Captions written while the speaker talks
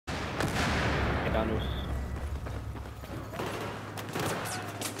Janus.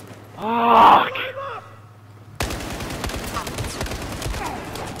 Fuck!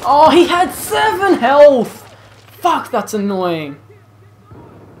 Oh, he had 7 health! Fuck, that's annoying.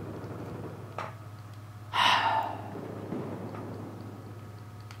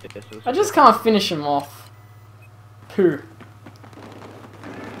 I just can't finish him off. Poo.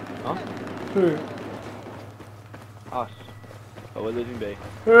 Huh? Poo. Us. Oh, we're losing B.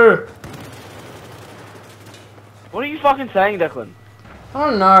 Poo. What are you fucking saying, Declan? I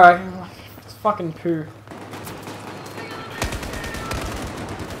don't know. It's fucking poo.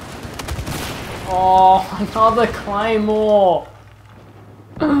 Oh, another Claymore.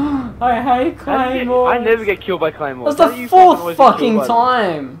 I hate Claymore. I never get killed by Claymore. That's the 4th fucking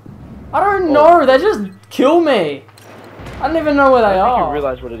time. I don't know. They just kill me. I don't even know where they I don't think are. you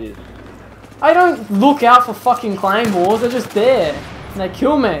realise what it is. I don't look out for fucking Claymores. They're just there. And they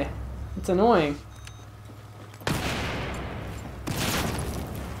kill me. It's annoying.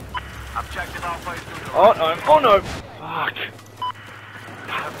 Oh no! Oh no! Fuck!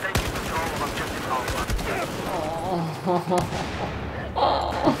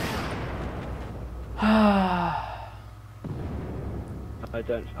 I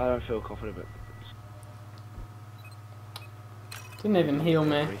don't feel confident about Didn't even heal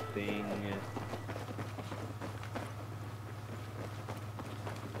me. everything.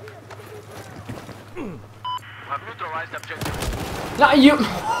 Have neutralized objective. No, you.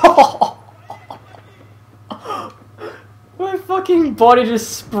 My fucking body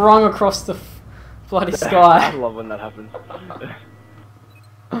just sprung across the bloody I sky. love when that happens.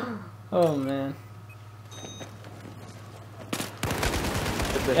 Oh man.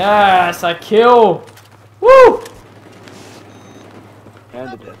 Yes, I kill. Woo!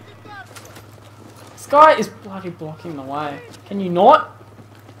 And the death. This guy is bloody blocking the way. Can you not?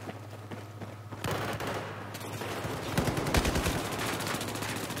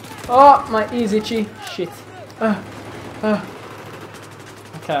 Oh, my ear's itchy. Shit.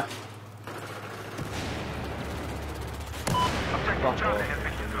 Okay.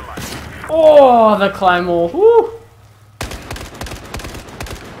 Oh, the Claymore. Woo!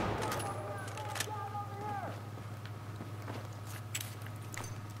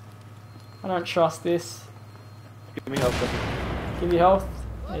 I don't trust this. Give me help. Declan. Give you health.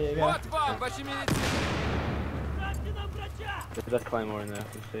 There you go. There's that Claymore in there. I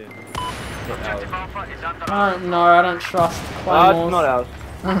can see it. Not Objective ours. Alpha is under I don't know. I don't trust Ah, Claymores. it's not ours.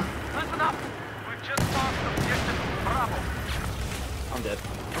 Listen up! We've just passed objective Bravo. I'm dead.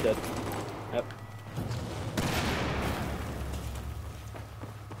 I'm dead. Yep.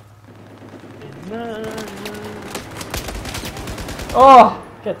 Oh,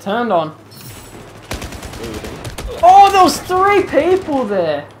 get turned on. Oh, there was 3 people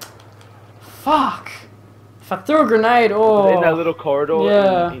there. Fuck. If I threw a grenade, oh. In that little corridor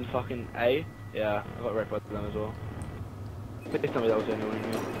Yeah. in fucking A. Yeah, I got wrecked by them as well. Please tell me that was anyone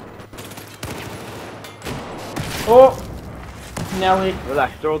here. Oh. Nelly.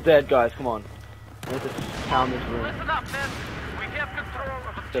 Relax, they're all dead, guys. Come on. I need to pound this room. Listen up, men. We have control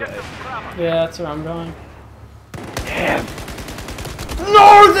of Did I? objective Bravo. Yeah, that's where I'm going. Damn!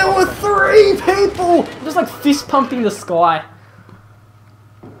 No, there were 3 people! Just like fist pumping the sky.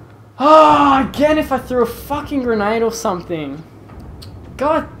 Ah, again if I threw a fucking grenade or something.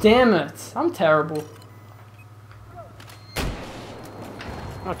 God damn it. I'm terrible.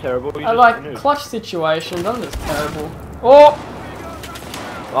 Not terrible. You I just like knew. clutch situations, I'm just terrible. Oh!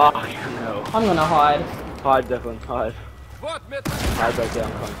 Oh, no. I'm gonna hide. Hide, Declan. Hide. Hide back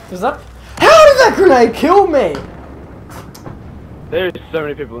down, come. Is that... How did that grenade kill me? There's so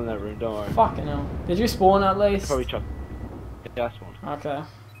many people in that room, don't worry. Fucking hell. Did you spawn at least? Probably chuck. Yeah, I spawned. Okay.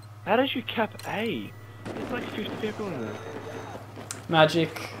 How did you cap A? There's like 50 people in there.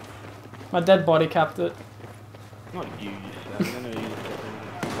 Magic. My dead body capped it. Not you, you said. I know you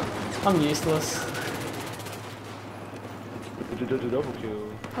said. I'm useless. Double kill.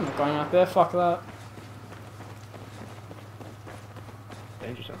 I'm not going out there, fuck that.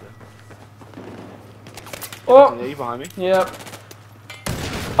 Dangerous out there. Oh! Yeah, you behind me? Yep.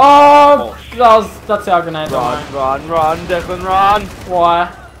 Oh! That's our grenade, don't worry. Run, Declan, run!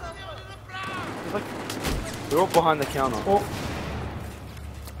 Why? They're all behind the counter. Oh.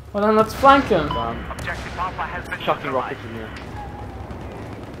 Well then let's flank him. Objective Alpha has been Chucking neutralized. rockets in there.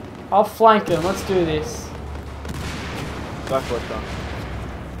 I'll flank him, let's do this. Go for it, son.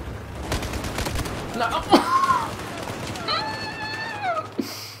 No!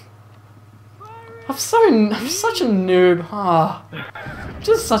 I'm such a noob. Ah.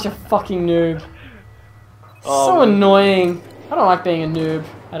 Just such a fucking noob. Oh, So man. annoying. I don't like being a noob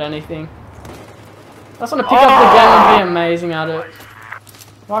at anything. just want to pick up the game and be amazing at it.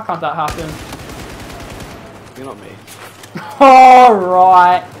 Why can't that happen? You're not me.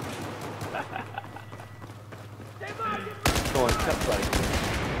 Alright. Go on, cut play.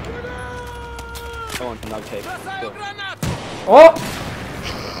 Go on, no tape. Go. Oh!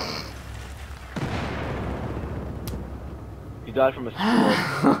 You died from a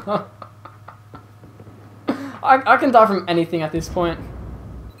sword. I can die from anything at this point.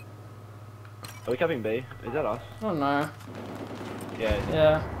 Are we capping B? Is that us? I don't know. Yeah.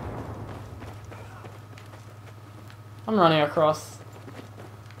 Yeah. I'm running across.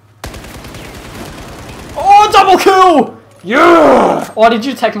 Oh, double kill! Yeah! Oh, did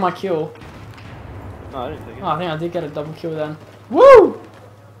you take my kill? No, I didn't take it. Oh, I think I did get a double kill then. Woo!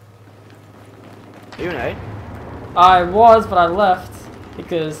 Are you an A? I was, but I left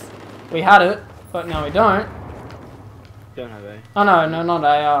because we had it, but now we don't. Don't have A. Oh no, no, not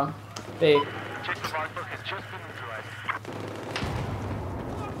A. B. Objective Alpha has just been neutralized.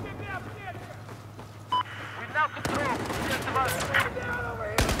 We now control objective Alpha.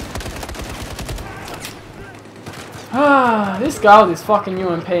 Ah, this guy with his fucking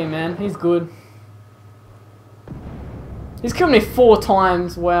UMP, man, he's good. He's killed me 4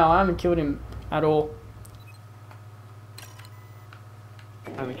 times. Wow, I haven't killed him at all. I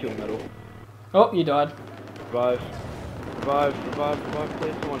haven't killed him at all. Oh, you died. Revive. Revive, revive, revive,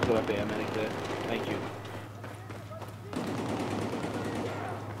 please. Someone's got a B, medic there. Thank you.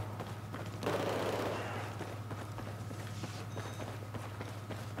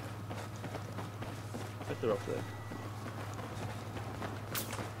 They're up there.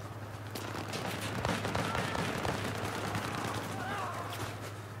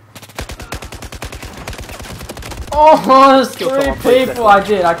 Oh, there's Kill 3 someone, please, people. I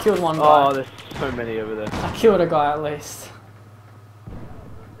did. I killed one guy. Oh, there's so many over there. I killed a guy at least.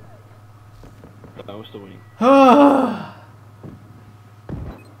 No, we're still winning. Oh,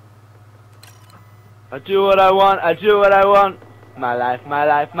 I do what I want, I do what I want. My life, my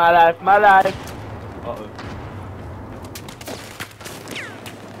life, my life, my life. Uh-oh.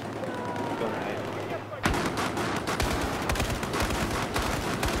 Going A.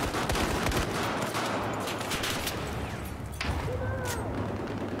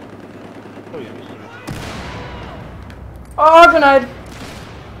 Oh, you're missing it. oh, grenade.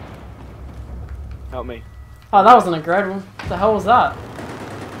 Help me. Oh, that wasn't a great one. What the hell was that?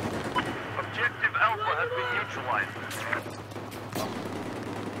 Objective Alpha has been neutralized.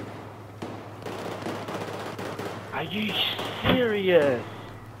 Are you serious?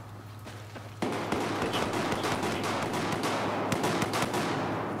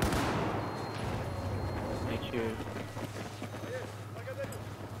 Thank you.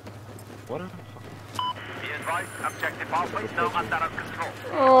 What a Be advised, objective Alpha is now under our control.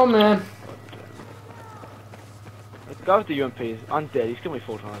 Oh man, the guy with the UMP is undead. He's killed me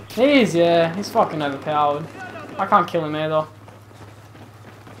 4 times. he's fucking overpowered. I can't kill him either.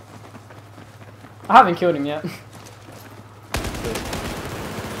 I haven't killed him yet. The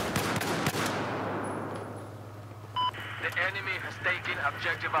enemy has taken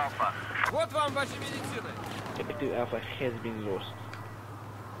objective Alpha. Вот вам ваши медицины. Objective Alpha has been lost.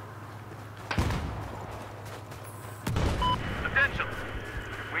 Attention!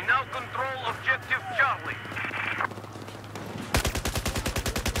 We now control objective Charlie.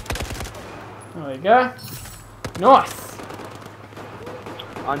 There we go. Nice.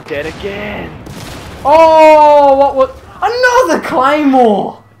 Undead again. Oh, what was another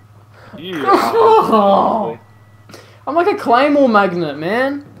Claymore? You Oh. I'm like a Claymore magnet,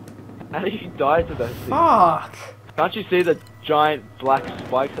 man. How do you die to those things? Fuck. Can't you see the giant black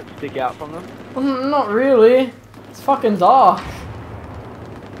spikes that stick out from them? Not really. It's fucking dark.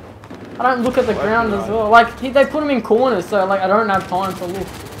 I don't look at the ground as well. Like, they put them in corners, so like I don't have time to look.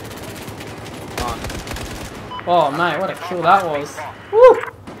 Oh mate, what a kill that was. Woo!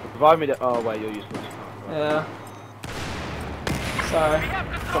 Revive me to— oh wait, you're useless. Yeah. Sorry.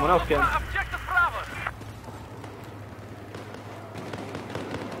 Someone else can. Objective Bravo.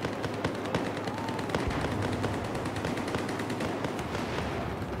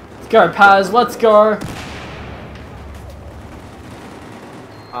 Let's go, Paz, let's go.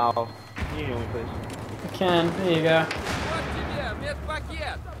 Ow. Can you heal me please? I can, there you go. Вот тебе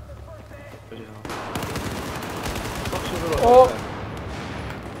медпакет. Oh.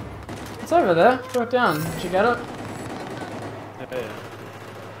 It's over there, throw it down. Did you get it? Yeah.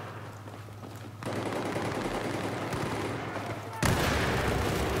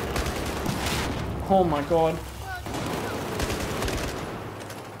 Oh my god.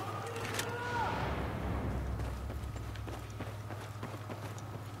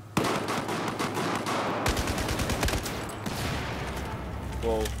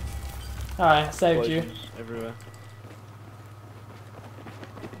 Whoa. Alright, I saved you. Explosions everywhere.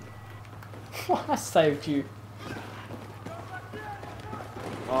 I saved you.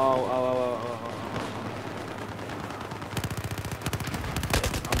 Oh.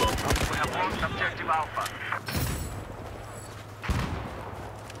 We have lost objective Alpha.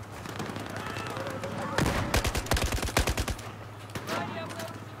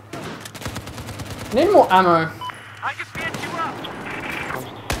 Need more ammo. I can get you up. I'm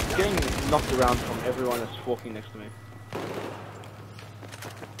getting knocked around from everyone that's walking next to me. I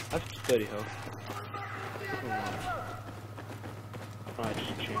have 30 health. Alright,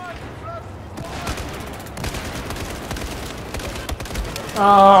 just change.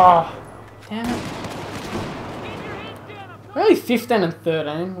 Oh, damn it. Really 15 and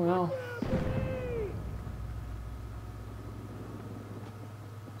 13, well.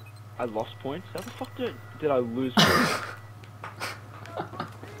 I lost points? How the fuck did I lose points?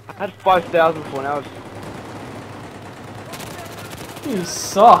 I had 5,000 for now. You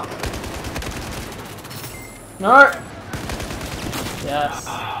suck. No. Yes.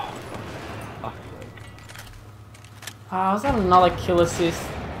 Ah, was that another kill assist?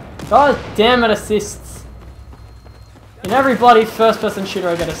 God damn it, assists. In every bloody first person shooter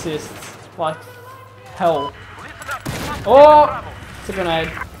I get assists. Like, hell. Oh! It's a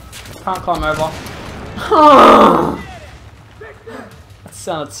grenade. Can't climb over. That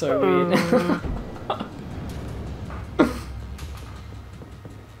sounded so weird.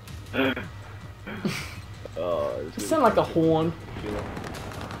 It sounded like a horn.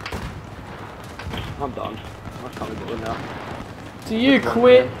 I'm done. I can't be doing now. Do you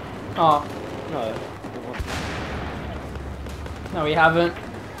quit? Oh, No. no we haven't.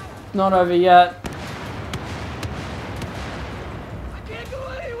 Not over yet.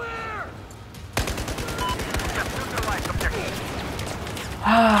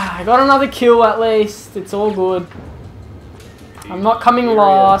 I got another kill at least. It's all good. I'm not coming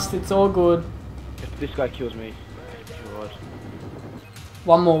last. It's all good. If this guy kills me, God.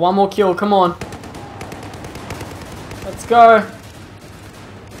 One more kill. Come on. Let's go.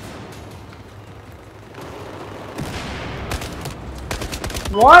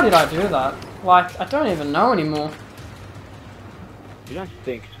 Why did I do that? Like, I don't even know anymore. You don't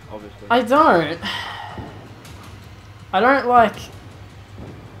think, obviously. I don't. I don't, like,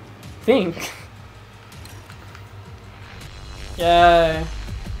 think. Yay.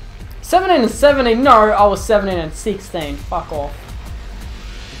 17 and 17. No, I was 17 and 16. Fuck off.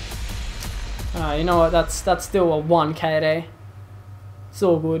 You know what? That's still a 1 KD. It's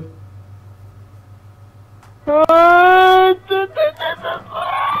all good. How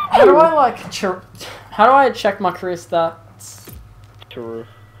do I like? How do I check my career stats? True.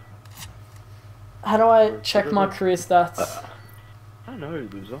 How do I check my career stats? I don't know,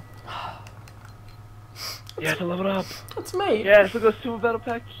 loser. You have to level up. That's me. Yes, look at the silver battle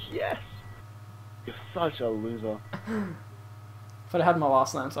pack. Yes. You're such a loser. But I had my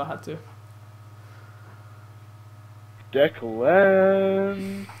last name, so I had to.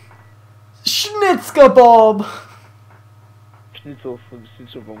 Declan. Schnitzker Bob. Schnitzel from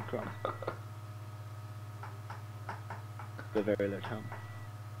Schnitzel vom Kram. The very low time.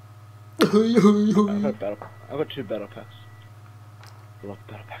 I've got 2 battle packs. I love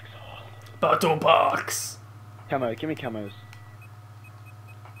battle packs. Oh. Battle packs. Camo, give me camos.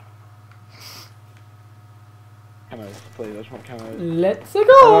 Camos, please, I just want camos. Let's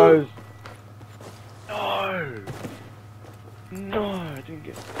go. Camos. No! No, I didn't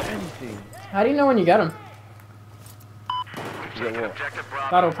get anything. How do you know when you get them? You get what?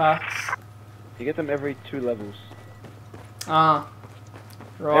 Battle packs. You get them every 2 levels. Ah.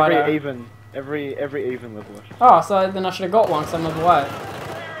 Right. Every even level. Oh, so then I should have got one, so I'm on the way.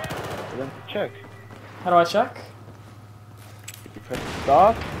 So then check. How do I check? If you press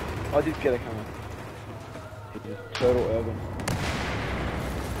start, I did get a camo. It is Turtle Urban.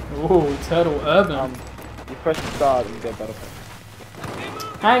 Ooh, Turtle Urban. You press start and you get battle pack.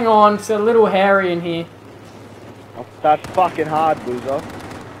 Hang on, it's a little hairy in here. Oh, that's fucking hard, loser.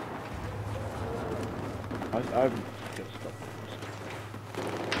 I'm gonna stop.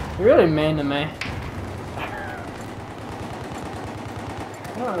 You're really mean to me.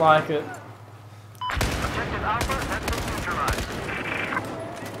 I don't like it. Objective Alpha has been neutralized.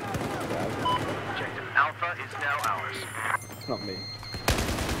 Objective Alpha is now ours. It's not me.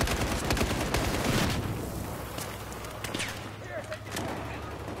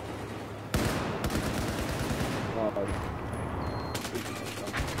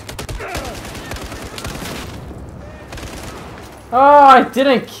 Oh, I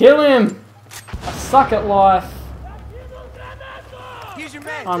didn't kill him! I suck at life. Here's your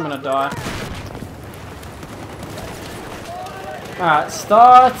I'm gonna die. Alright,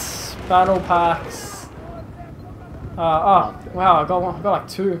 start battle packs. Oh, wow, I got one. I got like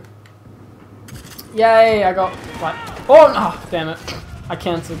 2. Yay, I got like. Oh no! Damn it! I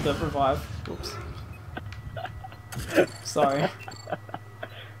cancelled the revive. Oops. Sorry.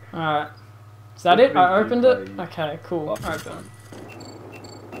 Alright. Is that it? I opened it? Okay, cool. Open.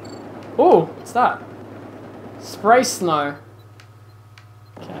 Ooh, what's that? Spray snow.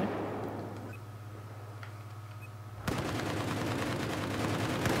 Okay.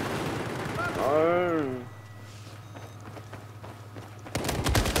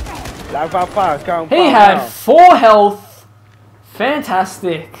 He had 4 health.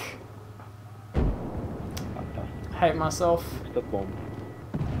 Fantastic. Hate myself. The bomb.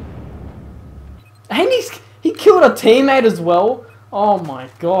 And he killed a teammate as well. Oh my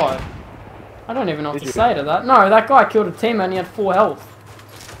god. I don't even know what to say to that. No, that guy killed a teammate and he had 4 health.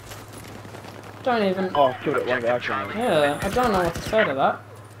 Don't even. Oh, killed it one guy actually. Yeah, I don't know what to say to that.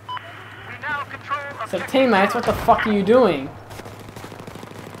 We now control So teammates, what the fuck are you doing?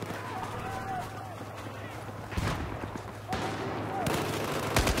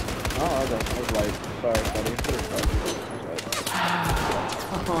 Oh, okay. I was like, sorry, buddy.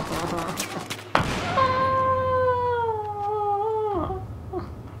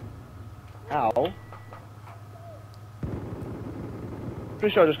 Ow.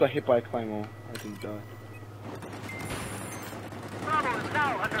 Pretty sure I just got hit by a Claymore. I didn't die. Bravo is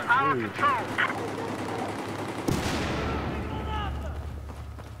now under our control.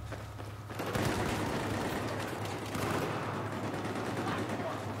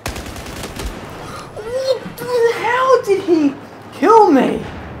 How did he kill me?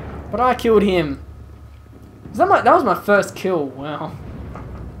 But I killed him. That was my first kill. Wow.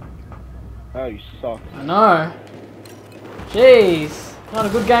 Oh, you suck. I know. Jeez. Not a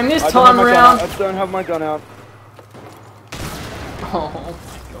good game this time around. I don't have my gun out. Oh my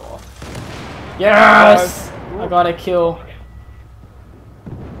god. Yes! I got a kill.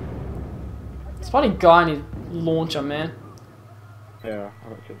 This funny guy needs launcher, man. Yeah, I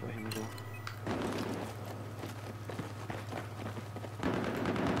got killed by him as well.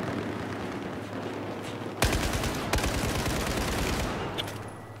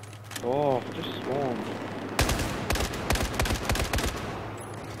 Oh, just swarmed.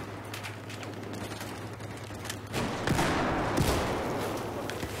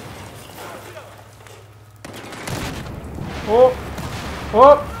 Oh!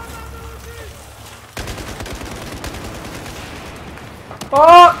 Oh!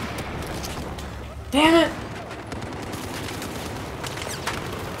 Oh! Damn it!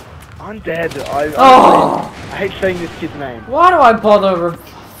 I'm dead. I hate saying this kid's name. Why do I bother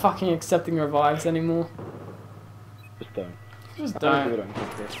fucking accepting revives anymore? Just don't. Just I don't.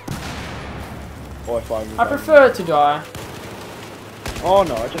 Or if I prefer to die. Oh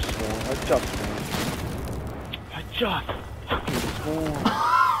no, I just spawned. I just fucking spawned.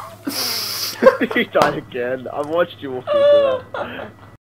 You died again. I watched you walk into that.